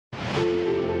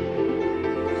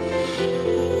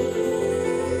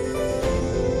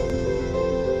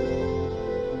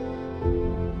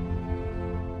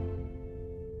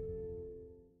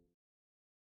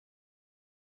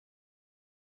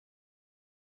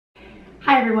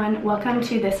Hi everyone, welcome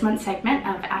to this month's segment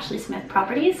of Ashley Smith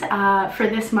Properties. For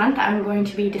this month I'm going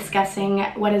to be discussing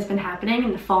what has been happening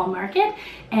in the fall market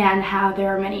and how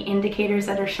there are many indicators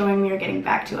that are showing we are getting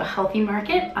back to a healthy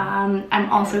market.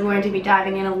 I'm also going to be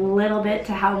diving in a little bit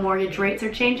to how mortgage rates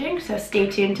are changing, so stay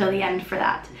tuned till the end for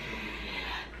that.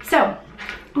 So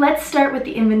let's start with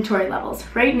the inventory levels.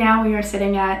 Right now we are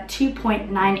sitting at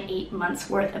 2.98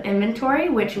 months worth of inventory,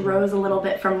 which rose a little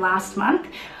bit from last month.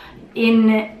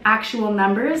 In actual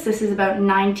numbers, this is about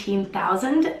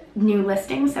 19,000 new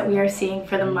listings that we are seeing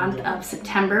for the month of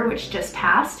September, which just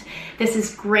passed. This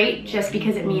is great just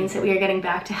because it means that we are getting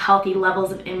back to healthy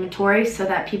levels of inventory so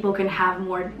that people can have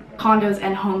more condos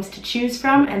and homes to choose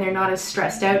from and they're not as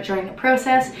stressed out during the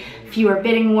process. Fewer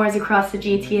bidding wars across the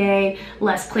GTA,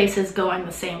 less places going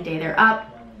the same day they're up.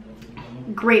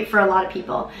 Great for a lot of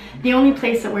people. The only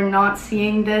place that we're not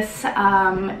seeing this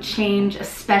change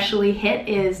especially hit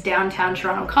is downtown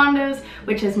Toronto condos,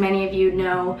 which, as many of you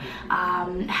know,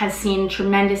 has seen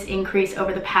tremendous increase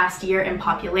over the past year in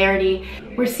popularity.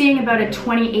 We're seeing about a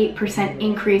 28%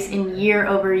 increase in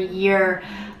year-over-year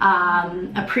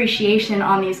appreciation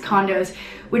on these condos,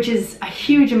 which is a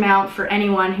huge amount for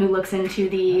anyone who looks into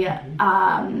the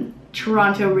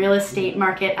Toronto real estate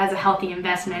market as a healthy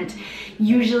investment.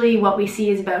 Usually what we see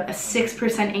is about a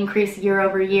 6% increase year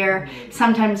over year,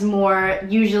 sometimes more,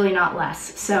 usually not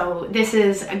less. So this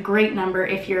is a great number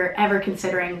if you're ever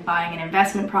considering buying an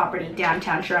investment property.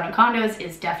 Downtown Toronto condos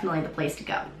is definitely the place to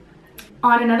go.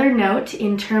 On another note,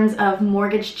 in terms of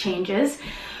mortgage changes,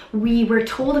 we were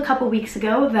told a couple weeks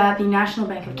ago that the National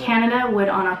Bank of Canada would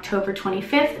on October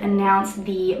 25th announce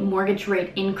the mortgage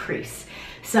rate increase.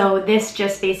 So this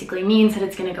just basically means that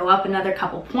it's going to go up another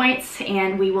couple points,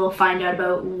 and we will find out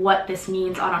about what this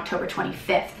means on October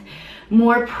 25th.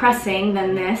 More pressing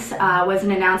than this was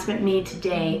an announcement made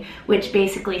today, which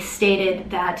basically stated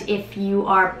that if you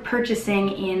are purchasing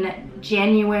in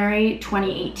January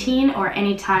 2018 or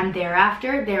any time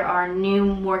thereafter, there are new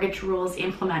mortgage rules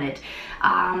implemented.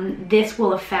 This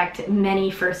will affect many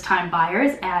first-time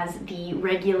buyers as the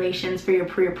regulations for your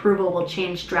pre-approval will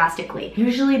change drastically.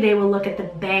 Usually they will look at the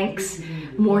bank's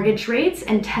mortgage rates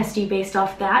and test you based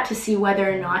off that to see whether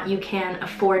or not you can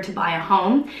afford to buy a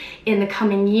home. In the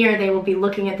coming year, they will be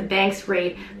looking at the bank's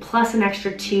rate plus an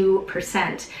extra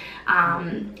 2%.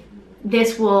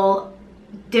 This will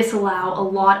disallow a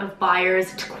lot of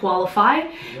buyers to qualify.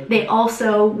 They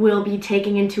also will be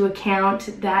taking into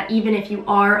account that even if you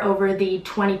are over the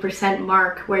 20%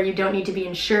 mark where you don't need to be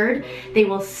insured, they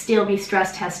will still be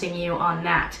stress testing you on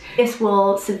that. This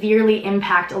will severely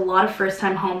impact a lot of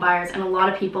first-time home buyers and a lot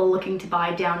of people looking to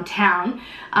buy downtown,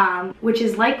 which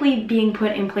is likely being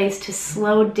put in place to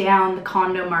slow down the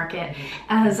condo market.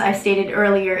 As I stated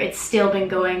earlier, it's still been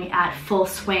going at full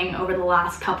swing over the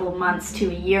last couple of months to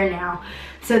a year now.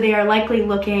 So they are likely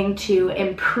looking to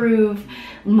improve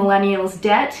Millennials'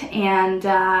 debt and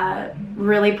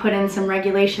really put in some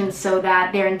regulations so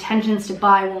that their intentions to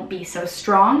buy won't be so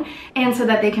strong and so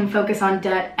that they can focus on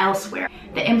debt elsewhere.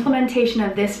 The implementation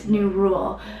of this new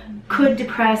rule could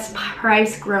depress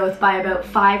price growth by about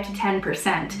 5 to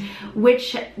 10%,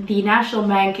 which the National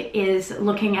Bank is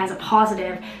looking as a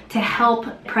positive to help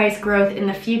price growth in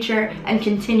the future and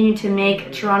continue to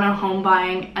make Toronto home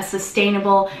buying a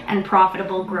sustainable and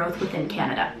profitable growth within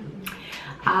Canada.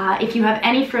 If you have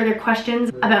any further questions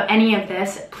about any of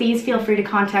this, please feel free to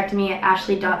contact me at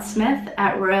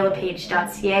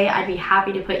ashley.smith@royallepage.ca. I'd be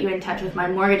happy to put you in touch with my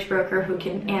mortgage broker who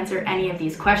can answer any of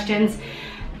these questions.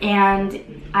 And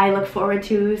I look forward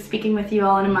to speaking with you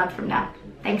all in a month from now.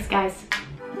 Thanks, guys.